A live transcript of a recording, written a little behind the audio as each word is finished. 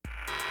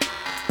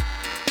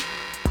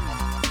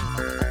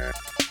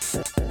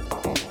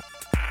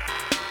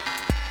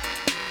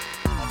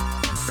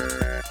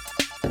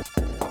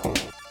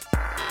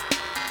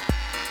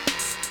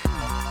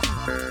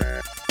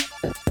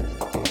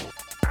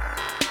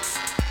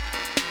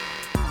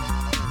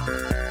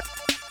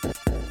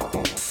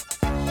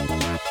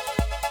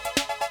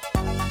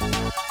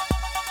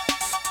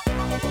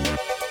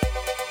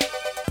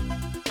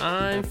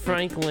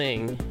Frank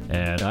Ling.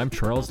 And I'm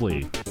Charles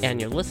Lee.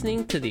 And you're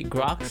listening to the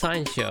Grok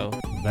Science Show.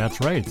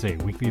 That's right. It's a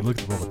weekly look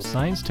at the world of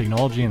science,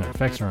 technology, and their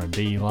effects on our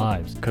daily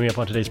lives. Coming up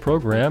on today's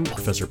program,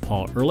 Professor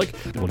Paul Ehrlich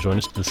will join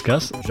us to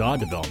discuss jaw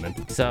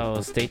development. So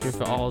stay tuned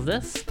for all of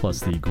this. Plus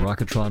the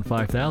Grokatron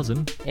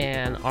 5000.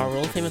 And our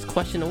world-famous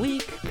question a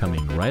week.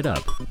 Coming right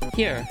up.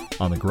 Here.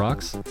 On the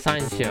Groks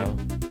Science Show.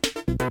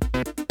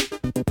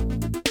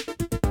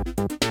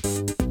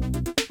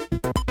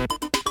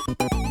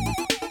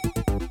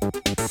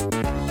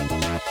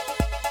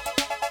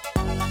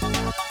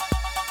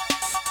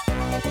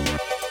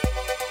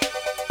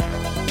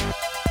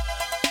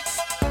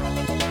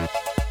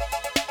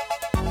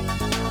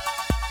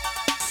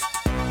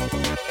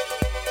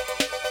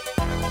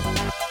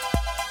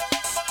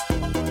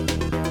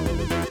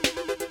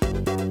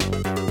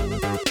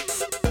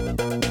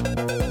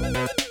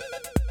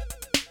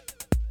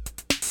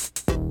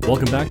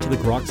 Welcome back to the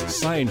Groks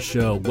Science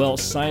Show. Well,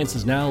 science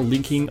is now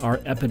linking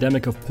our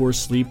epidemic of poor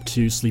sleep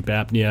to sleep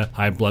apnea,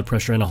 high blood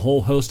pressure, and a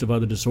whole host of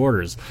other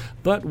disorders.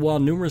 But while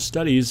numerous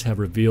studies have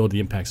revealed the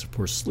impacts of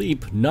poor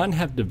sleep, none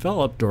have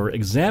developed or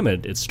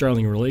examined its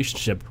startling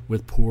relationship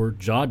with poor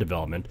jaw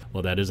development.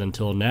 Well, that is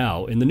until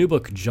now. In the new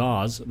book,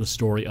 Jaws, The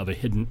Story of a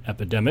Hidden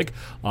Epidemic,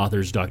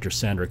 authors Dr.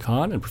 Sandra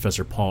Kahn and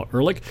Professor Paul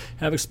Ehrlich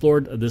have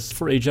explored this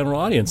for a general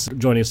audience.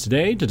 Joining us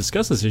today to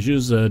discuss this issue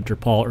is Dr.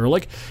 Paul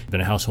Ehrlich. He's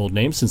been a household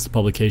name since the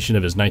publication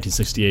of his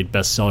 1968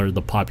 bestseller,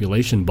 The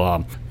Population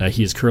Bomb.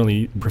 He is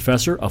currently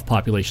Professor of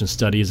Population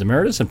Studies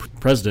Emeritus and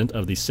President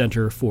of the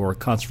Center for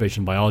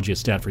Conservation Biology at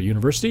Stanford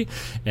University,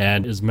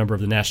 and is a member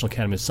of the National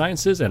Academy of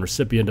Sciences and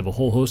recipient of a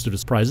whole host of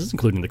his prizes,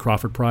 including the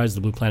Crawford Prize,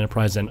 the Blue Planet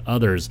Prize, and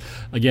others.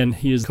 Again,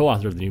 he is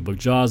co-author of the new book,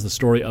 Jaws, The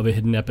Story of a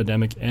Hidden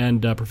Epidemic.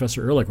 And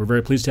Professor Ehrlich, we're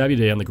very pleased to have you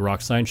today on the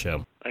Grok Science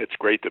Show. It's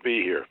great to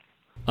be here.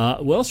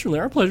 Well, certainly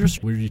our pleasure.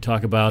 We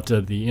talk about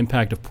the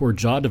impact of poor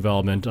jaw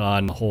development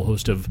on a whole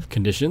host of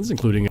conditions,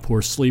 including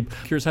poor sleep.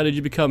 Curious, how did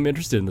you become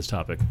interested in this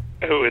topic?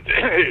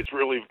 It's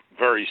really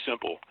very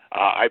simple.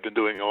 I've been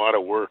doing a lot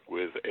of work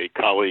with a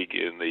colleague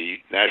in the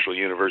National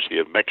University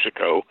of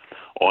Mexico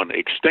on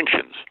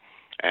extinctions.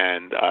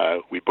 And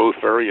we both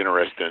very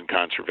interested in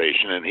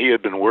conservation. And he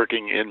had been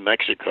working in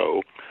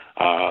Mexico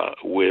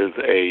with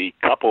a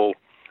couple,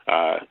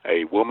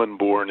 a woman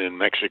born in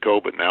Mexico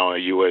but now a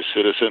U.S.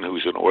 citizen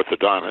who's an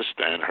orthodontist,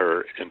 and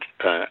her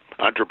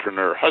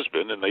entrepreneur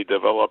husband, and they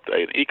developed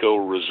an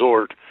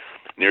eco-resort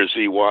near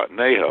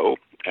Zihuatanejo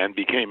and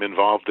became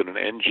involved in an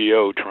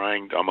NGO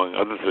trying, among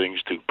other things,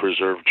 to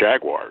preserve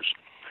jaguars.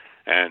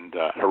 And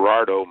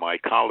Gerardo, my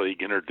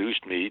colleague,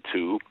 introduced me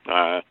to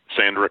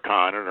Sandra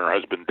Kahn and her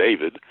husband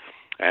David.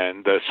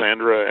 And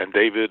Sandra and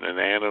David and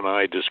Ann and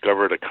I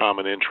discovered a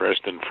common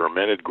interest in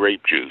fermented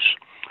grape juice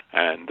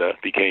and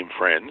became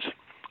friends,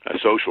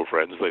 social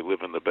friends. They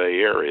live in the Bay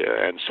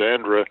Area. And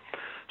Sandra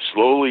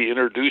slowly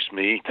introduced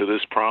me to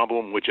this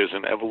problem, which as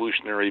an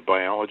evolutionary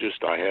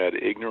biologist I had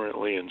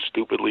ignorantly and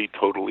stupidly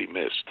totally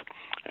missed.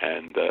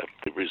 And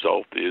the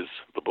result is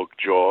the book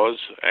Jaws,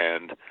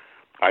 and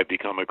I've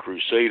become a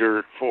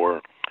crusader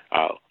for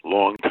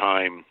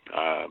long-time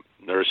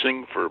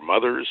nursing, for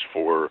mothers,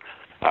 for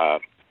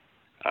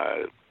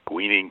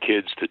weaning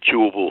kids to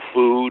chewable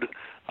food,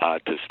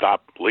 to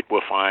stop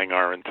liquefying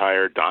our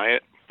entire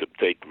diet, to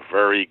take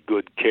very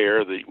good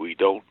care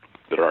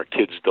that our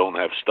kids don't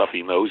have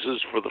stuffy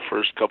noses for the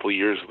first couple of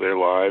years of their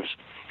lives,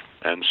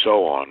 and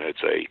so on.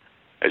 It's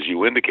as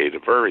you indicate, a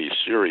very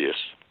serious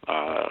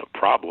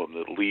problem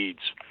that leads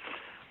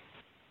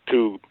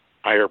to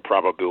higher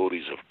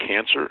probabilities of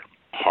cancer,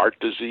 heart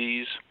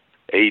disease,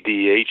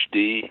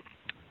 ADHD,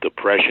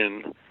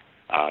 depression,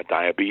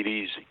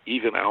 diabetes,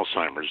 even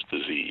Alzheimer's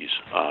disease,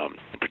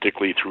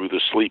 particularly through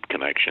the sleep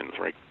connections,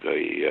 right?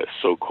 The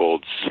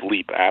so-called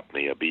sleep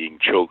apnea, being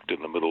choked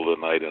in the middle of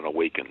the night and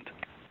awakened.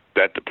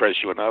 That depress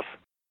you enough?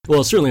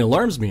 Well, it certainly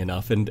alarms me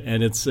enough, and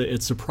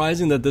it's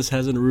surprising that this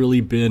hasn't really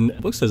been.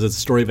 The book says it's a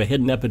story of a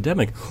hidden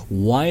epidemic.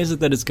 Why is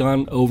it that it's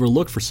gone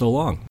overlooked for so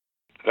long?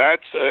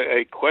 That's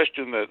a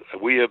question that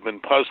we have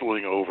been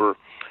puzzling over.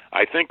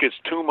 I think it's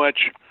too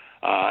much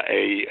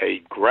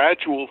a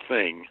gradual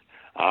thing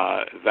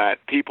that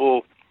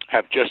people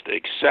have just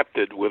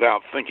accepted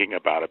without thinking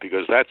about it,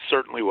 because that's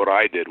certainly what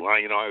I did. Well,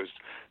 I was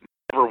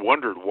never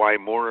wondered why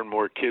more and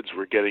more kids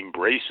were getting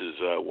braces,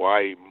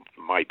 why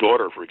my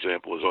daughter, for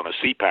example, is on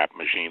a CPAP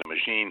machine, a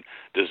machine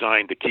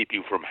designed to keep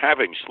you from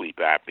having sleep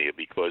apnea,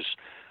 because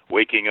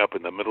waking up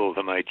in the middle of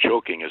the night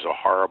choking is a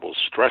horrible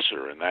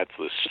stressor, and that's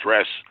the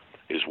stress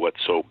is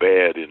what's so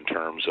bad in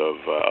terms of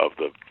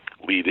the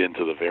lead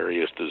into the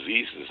various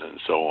diseases and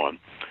so on.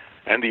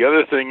 And the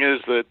other thing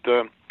is that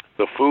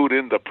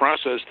the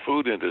processed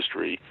food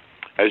industry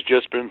has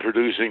just been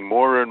producing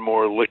more and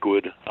more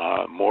liquid,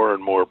 more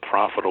and more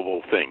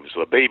profitable things.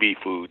 The baby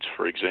foods,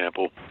 for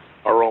example,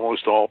 are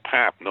almost all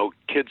pap. No,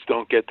 kids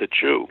don't get to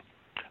chew.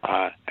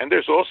 And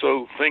there's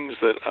also things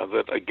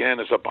that again,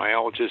 as a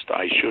biologist,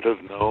 I should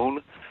have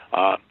known,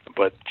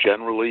 but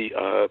generally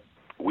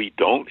we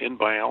don't in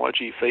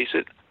biology face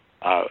it.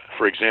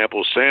 For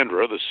example,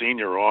 Sandra, the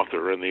senior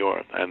author and the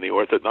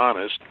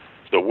orthodontist,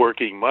 the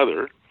working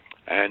mother,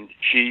 And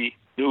she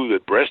knew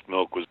that breast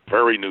milk was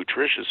very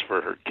nutritious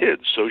for her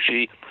kids, so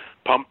she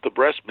pumped the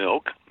breast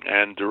milk,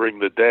 and during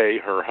the day,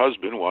 her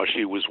husband, while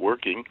she was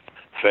working,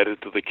 fed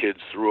it to the kids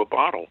through a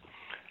bottle.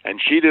 And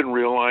she didn't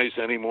realize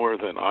any more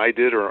than I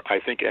did, or I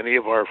think any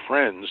of our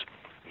friends,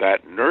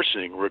 that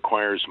nursing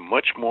requires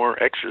much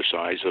more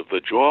exercise of the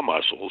jaw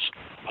muscles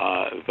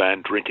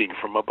than drinking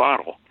from a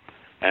bottle.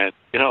 And,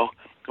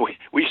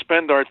 we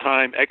spend our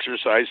time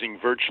exercising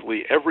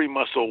virtually every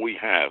muscle we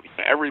have.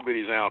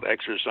 Everybody's out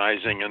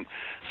exercising and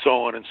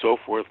so on and so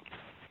forth.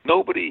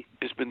 Nobody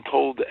has been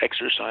told to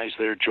exercise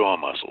their jaw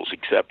muscles,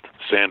 except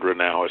Sandra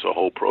now has a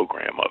whole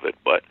program of it.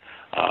 But,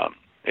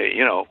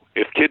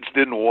 if kids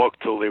didn't walk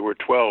till they were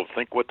 12,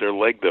 think what their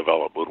leg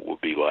development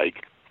would be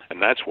like.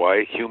 And that's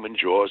why human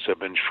jaws have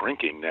been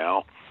shrinking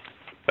now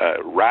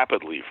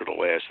rapidly for the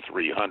last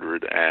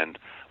 300, and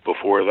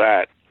before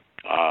that,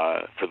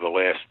 for the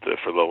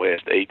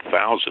last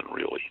 8,000,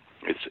 really.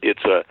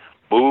 It's a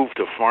move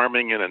to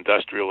farming and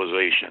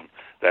industrialization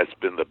that's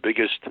been the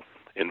biggest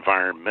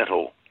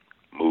environmental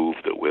move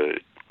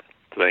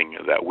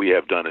that we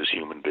have done as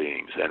human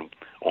beings and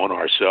on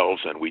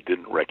ourselves, and we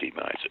didn't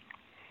recognize it.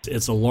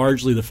 It's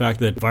largely the fact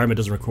that the environment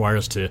doesn't require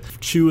us to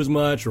chew as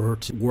much or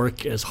to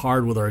work as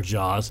hard with our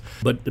jaws,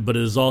 but it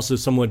is also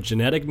somewhat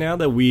genetic now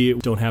that we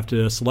don't have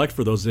to select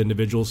for those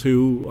individuals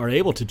who are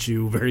able to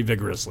chew very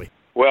vigorously.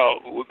 Well,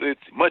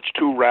 it's much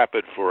too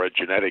rapid for a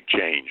genetic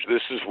change.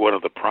 This is one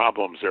of the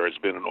problems there has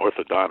been in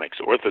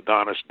orthodontics.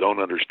 Orthodontists don't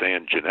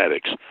understand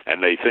genetics,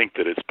 and they think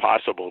that it's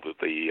possible that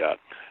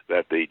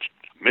the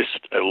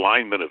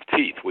misalignment of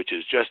teeth, which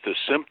is just a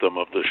symptom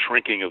of the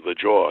shrinking of the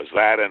jaws,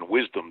 that and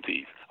wisdom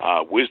teeth.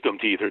 Wisdom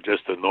teeth are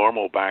just the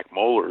normal back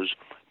molars,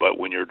 but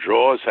when your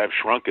jaws have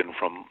shrunken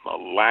from a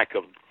lack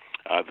of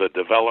the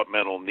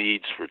developmental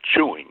needs for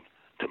chewing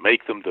to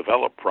make them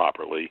develop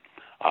properly,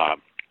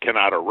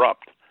 cannot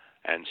erupt.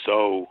 And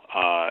so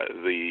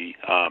the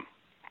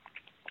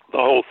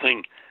whole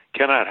thing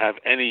cannot have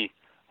any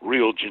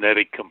real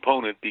genetic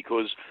component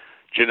because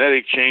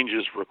genetic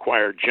changes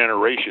require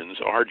generations.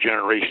 Our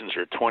generations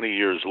are 20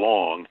 years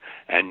long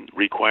and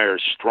require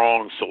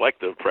strong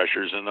selective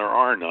pressures, and there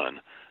are none.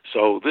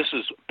 So this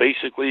is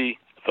basically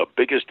the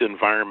biggest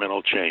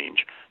environmental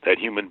change that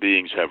human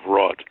beings have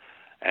wrought,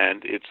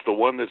 and it's the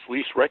one that's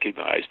least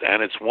recognized,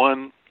 and it's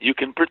one you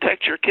can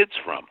protect your kids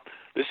from.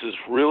 This is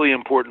really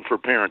important for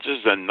parents. This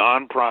is a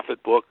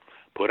nonprofit book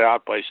put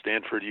out by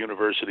Stanford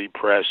University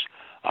Press.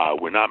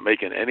 We're not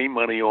making any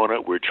money on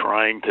it. We're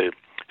trying to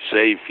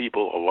save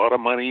people a lot of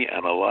money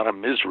and a lot of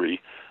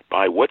misery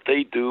by what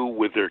they do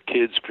with their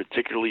kids,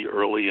 particularly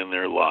early in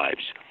their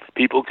lives.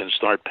 People can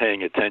start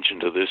paying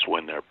attention to this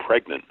when they're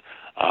pregnant,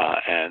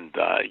 and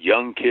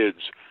young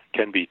kids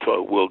can be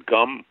taught, will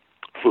gum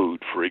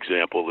food, for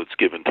example, that's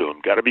given to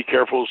them. Got to be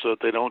careful so that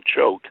they don't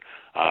choke,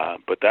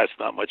 but that's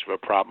not much of a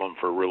problem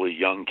for really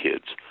young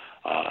kids.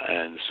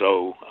 And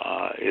so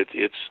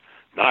it's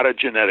not a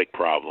genetic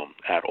problem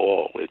at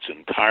all. It's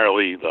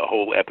entirely, the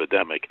whole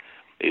epidemic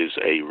is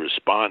a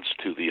response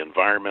to the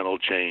environmental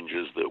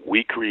changes that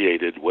we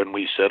created when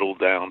we settled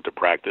down to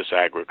practice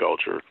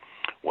agriculture,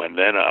 when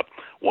then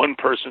one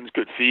person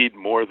could feed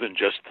more than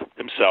just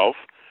himself,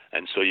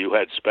 and so you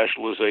had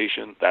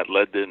specialization that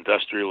led to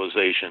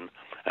industrialization,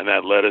 and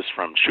that led us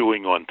from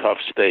chewing on tough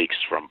steaks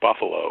from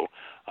buffalo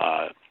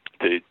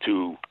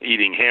to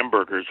eating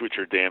hamburgers, which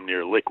are damn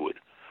near liquid.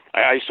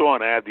 I saw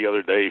an ad the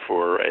other day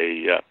for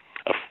a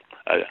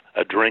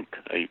drink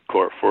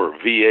for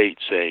V8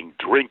 saying,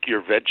 drink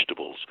your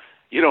vegetables.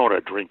 You don't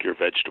want to drink your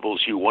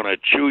vegetables. You want to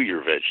chew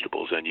your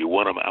vegetables, and you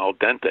want them al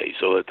dente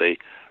so that they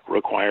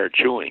require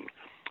chewing.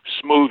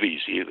 Smoothies.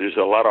 There's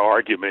a lot of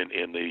argument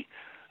in the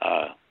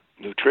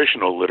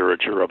nutritional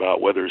literature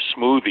about whether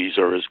smoothies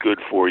are as good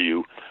for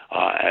you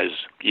as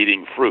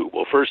eating fruit.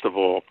 Well, first of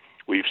all,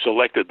 we've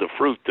selected the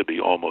fruit to be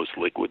almost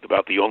liquid.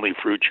 About the only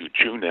fruit you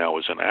chew now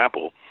is an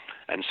apple.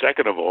 And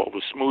second of all,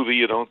 the smoothie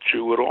you don't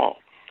chew at all.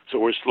 So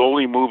we're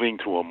slowly moving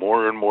to a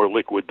more and more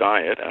liquid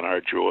diet, and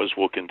our jaws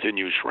will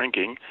continue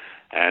shrinking,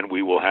 and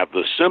we will have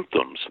the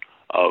symptoms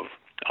of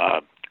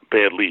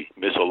badly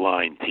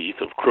misaligned teeth,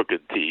 of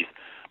crooked teeth,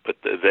 but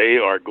they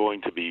are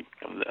going to be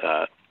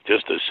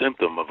just a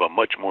symptom of a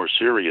much more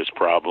serious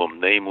problem,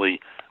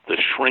 namely the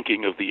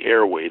shrinking of the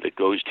airway that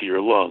goes to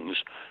your lungs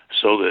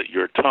so that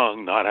your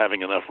tongue, not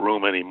having enough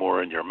room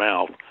anymore in your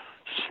mouth,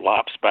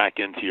 slops back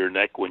into your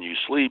neck when you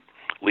sleep,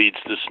 leads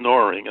to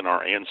snoring, and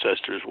our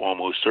ancestors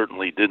almost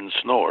certainly didn't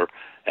snore,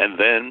 and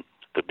then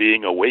to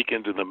being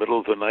awakened in the middle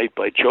of the night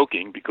by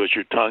choking because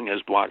your tongue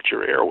has blocked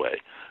your airway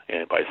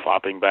and by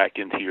flopping back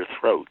into your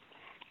throat.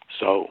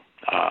 So,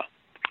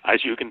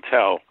 as you can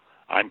tell,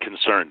 I'm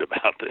concerned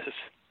about this.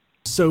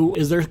 So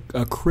is there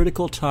a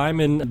critical time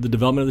in the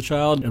development of the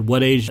child? At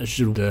what age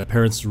should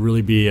parents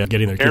really be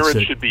getting their kids sick?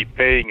 Parents should be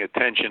paying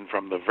attention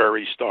from the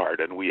very start,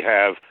 and we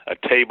have a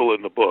table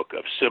in the book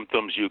of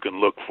symptoms you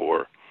can look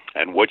for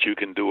and what you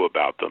can do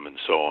about them and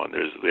so on.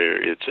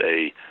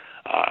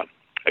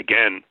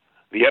 Again,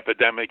 the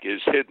epidemic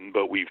is hidden,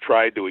 but we've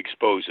tried to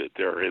expose it.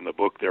 In the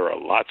book, there are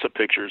lots of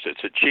pictures.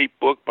 It's a cheap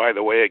book, by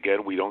the way.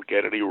 Again, we don't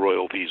get any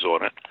royalties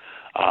on it.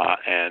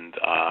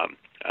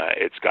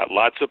 It's got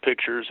lots of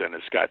pictures, and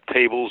it's got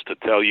tables to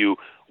tell you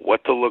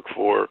what to look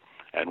for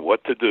and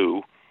what to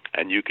do.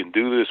 And you can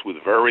do this with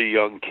very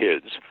young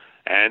kids.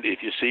 And if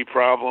you see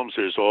problems,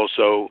 there's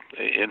also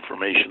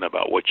information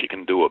about what you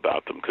can do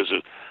about them, because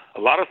there's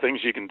a lot of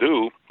things you can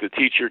do to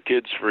teach your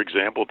kids, for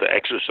example, to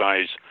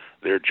exercise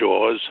their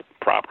jaws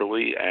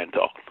properly and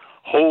to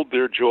hold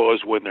their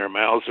jaws when their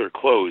mouths are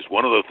closed.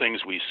 One of the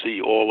things we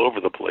see all over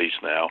the place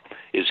now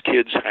is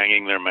kids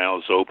hanging their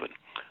mouths open.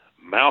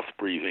 Mouth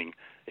breathing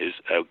is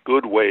a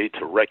good way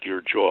to wreck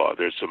your jaw.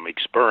 There's some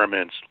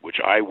experiments, which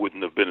I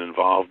wouldn't have been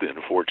involved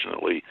in,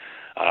 fortunately,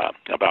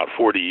 about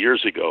 40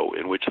 years ago,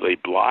 in which they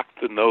blocked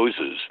the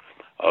noses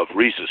of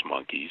rhesus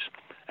monkeys,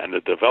 and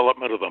the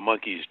development of the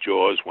monkey's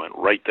jaws went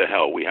right to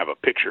hell. We have a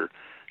picture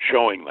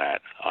showing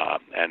that,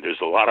 and there's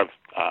a lot of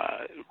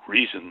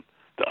reason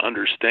to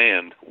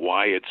understand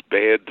why it's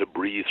bad to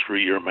breathe through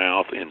your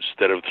mouth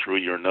instead of through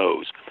your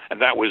nose.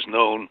 And that was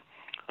known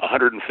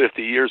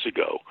 150 years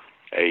ago.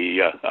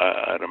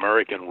 An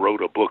American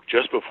wrote a book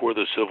just before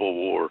the Civil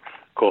War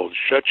called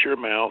Shut Your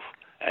Mouth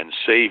and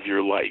Save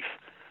Your Life,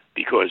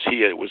 because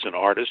he was an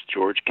artist,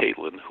 George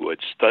Catlin, who had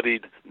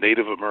studied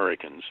Native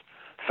Americans,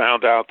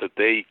 found out that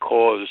they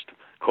called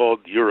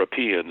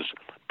Europeans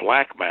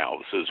black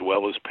mouths as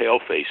well as pale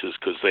faces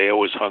because they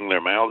always hung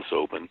their mouths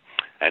open.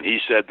 And he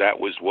said that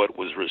was what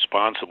was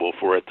responsible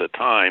for, at the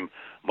time,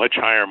 much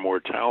higher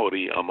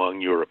mortality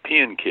among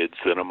European kids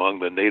than among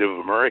the Native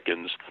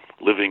Americans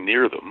living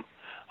near them,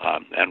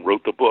 and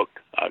wrote the book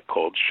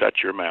called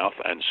Shut Your Mouth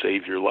and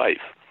Save Your Life.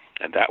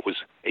 And that was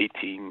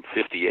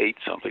 1858,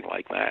 something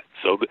like that.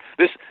 So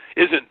this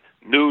isn't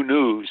new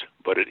news,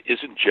 but it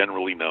isn't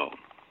generally known.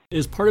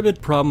 Is part of it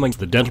a problem like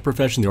the dental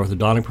profession, the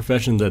orthodontic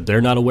profession, that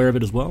they're not aware of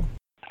it as well?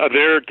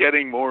 They're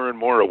getting more and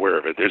more aware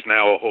of it. There's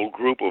now a whole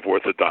group of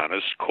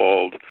orthodontists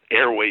called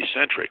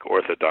airway-centric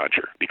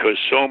orthodonture, because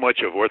so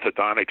much of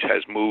orthodontics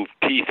has moved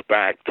teeth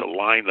back to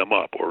line them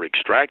up, or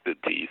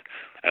extracted teeth,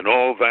 and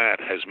all that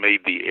has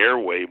made the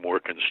airway more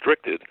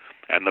constricted,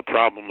 and the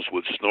problems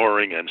with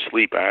snoring and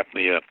sleep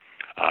apnea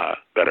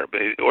better.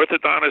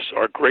 Orthodontists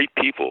are great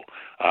people.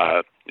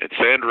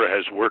 Sandra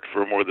has worked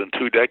for more than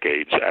 2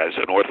 decades as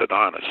an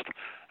orthodontist,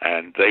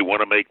 and they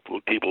want to make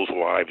people's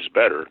lives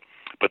better.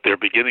 But they're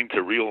beginning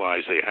to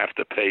realize they have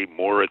to pay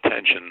more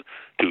attention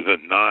to the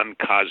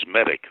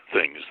non-cosmetic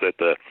things, that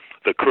the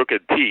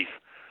crooked teeth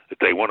that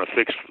they want to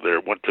fix,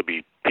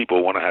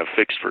 people want to have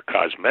fixed for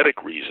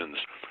cosmetic reasons,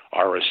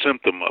 are a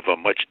symptom of a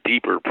much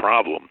deeper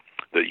problem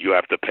that you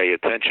have to pay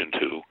attention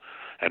to.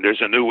 And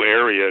there's a new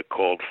area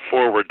called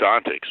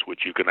forwardontics,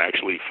 which you can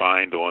actually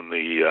find on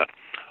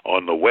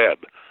the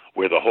web,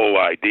 where the whole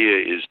idea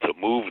is to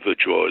move the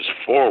jaws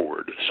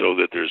forward so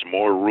that there's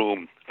more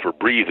room for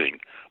breathing,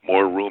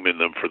 more room in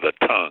them for the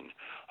tongue.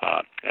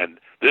 And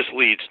this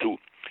leads to,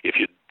 if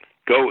you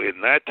go in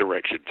that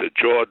direction, to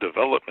jaw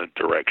development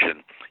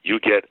direction, you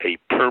get a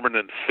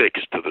permanent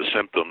fix to the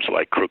symptoms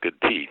like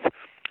crooked teeth.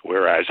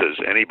 Whereas, as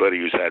anybody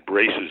who's had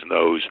braces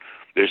knows,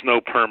 there's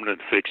no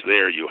permanent fix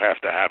there. You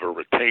have to have a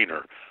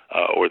retainer,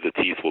 or the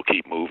teeth will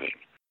keep moving.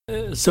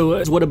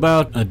 So what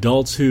about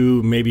adults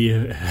who maybe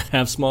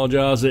have small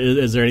jaws?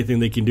 Is there anything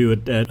they can do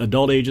at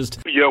adult ages?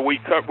 Yeah, we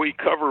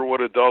cover what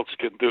adults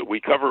can do.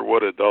 We cover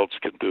what adults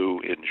can do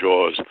in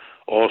jaws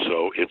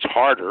also. It's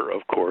harder,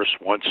 of course,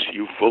 once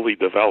you've fully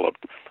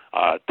developed,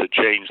 to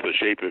change the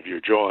shape of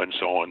your jaw and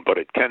so on, but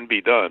it can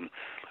be done.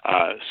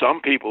 Some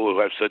people who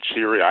have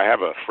I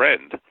have a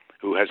friend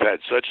who has had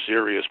such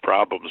serious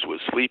problems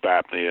with sleep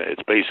apnea,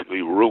 it's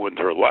basically ruined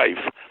her life.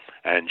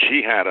 And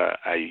she had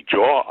a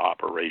jaw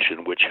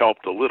operation, which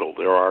helped a little.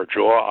 There are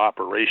jaw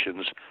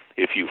operations,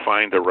 if you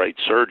find the right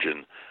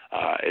surgeon,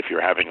 if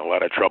you're having a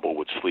lot of trouble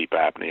with sleep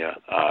apnea,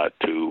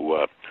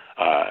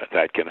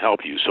 that can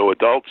help you. So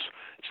adults,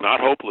 it's not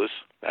hopeless.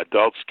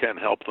 Adults can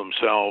help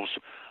themselves.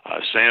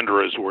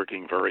 Sandra is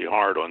working very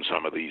hard on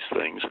some of these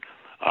things,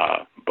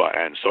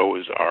 and so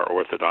is our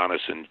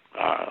orthodontist, and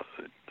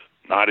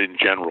not in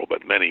general,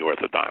 but many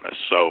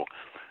orthodontists. So,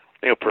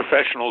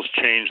 professionals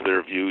change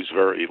their views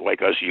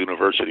like us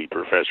university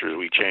professors,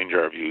 we change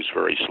our views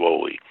very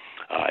slowly.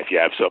 If you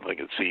have something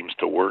that seems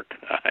to work,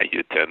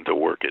 you tend to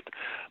work it.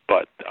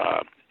 But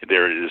it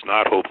is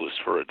not hopeless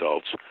for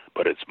adults,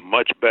 but it's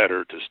much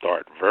better to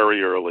start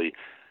very early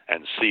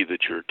and see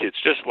that your kids,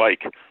 just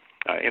like,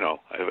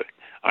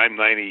 I'm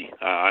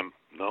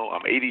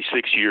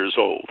 86 years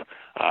old.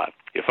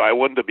 If I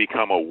wanted to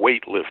become a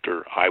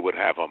weightlifter, I would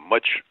have a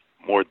much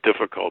more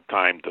difficult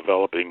time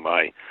developing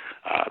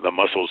the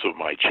muscles of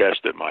my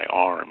chest and my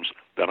arms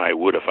than I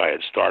would if I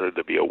had started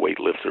to be a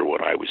weightlifter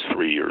when I was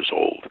 3 years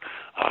old.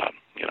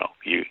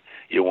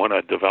 You want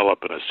to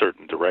develop in a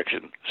certain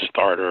direction,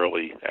 start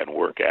early and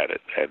work at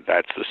it. And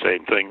that's the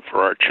same thing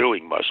for our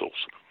chewing muscles.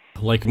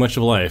 Like much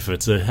of life,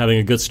 it's having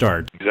a good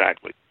start.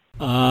 Exactly.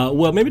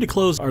 Well, maybe to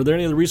close, are there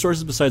any other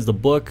resources besides the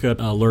book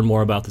that learn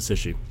more about this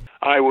issue?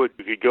 I would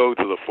go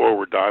to the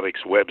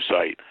Forwardotics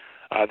website.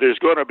 There's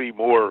going to be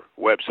more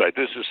website.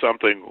 This is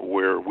something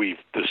where we've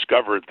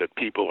discovered that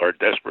people are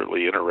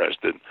desperately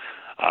interested.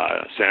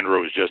 Sandra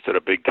was just at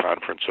a big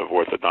conference of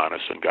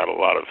orthodontists and got a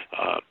lot of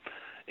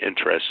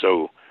interest.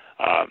 So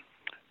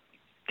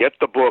get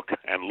the book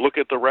and look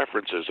at the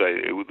references.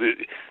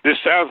 This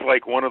sounds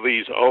like one of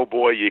these, oh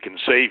boy, you can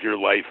save your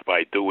life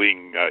by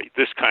doing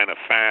this kind of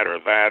fad or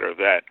that or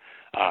that.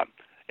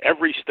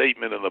 Every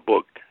statement in the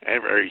book,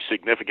 every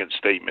significant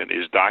statement,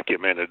 is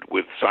documented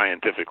with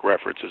scientific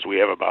references. We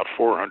have about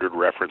 400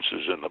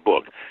 references in the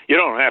book. You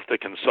don't have to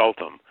consult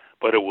them,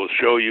 but it will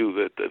show you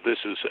that this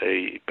is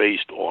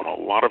based on a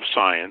lot of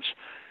science.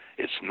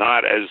 It's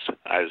not as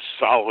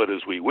solid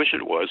as we wish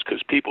it was,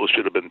 because people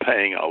should have been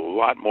paying a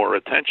lot more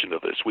attention to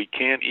this. We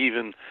can't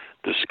even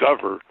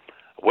discover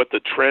what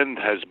the trend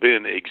has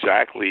been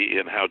exactly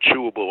in how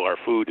chewable our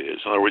food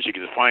is. In other words, you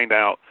can find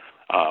out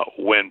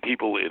when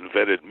people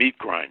invented meat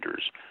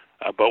grinders,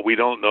 but we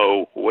don't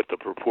know what the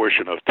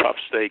proportion of tough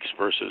steaks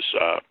versus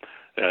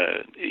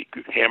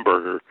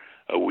hamburger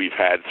we've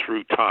had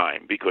through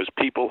time, because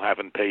people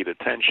haven't paid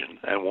attention.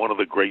 And one of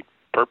the great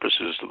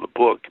purposes of the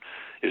book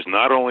is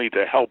not only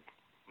to help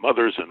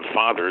mothers and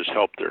fathers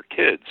help their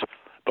kids,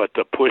 but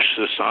to push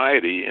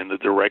society in the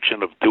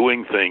direction of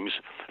doing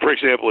things. For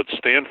example, at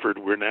Stanford,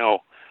 we're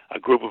now, a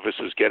group of us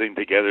is getting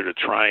together to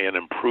try and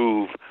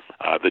improve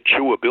the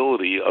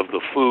chewability of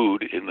the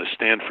food in the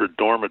Stanford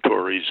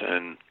dormitories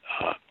and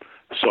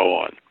so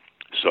on.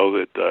 So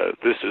that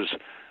this is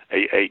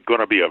going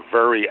to be a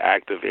very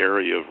active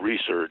area of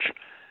research.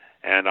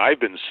 And I've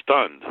been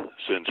stunned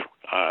since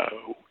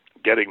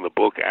getting the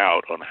book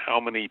out on how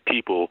many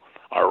people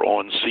are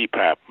on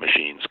CPAP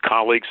machines.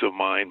 Colleagues of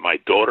mine, my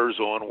daughter's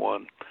on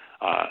one.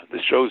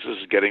 This shows this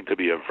is getting to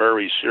be a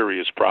very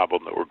serious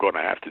problem that we're going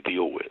to have to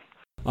deal with.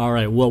 All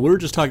right. Well, we were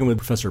just talking with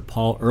Professor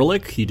Paul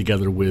Ehrlich. He,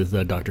 together with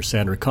Dr.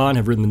 Sandra Kahn,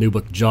 have written the new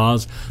book,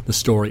 Jaws, The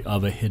Story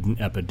of a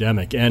Hidden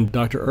Epidemic. And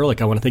Dr.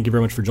 Ehrlich, I want to thank you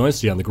very much for joining us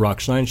today on the Grok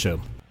Science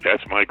Show.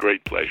 That's my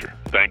great pleasure.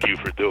 Thank you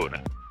for doing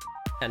it.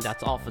 And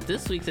that's all for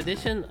this week's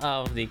edition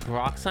of the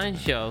Grok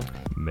Science Show.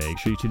 Make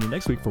sure you tune in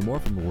next week for more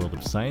from the world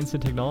of science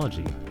and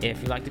technology. If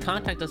you'd like to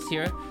contact us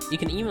here, you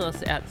can email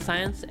us at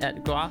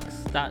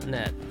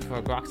science@groks.net.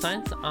 For Grok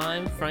Science,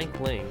 I'm Frank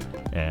Ling.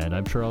 And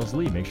I'm Charles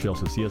Lee. Make sure you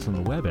also see us on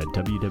the web at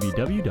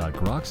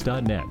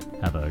www.groks.net.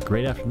 Have a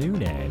great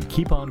afternoon and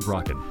keep on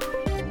grokking.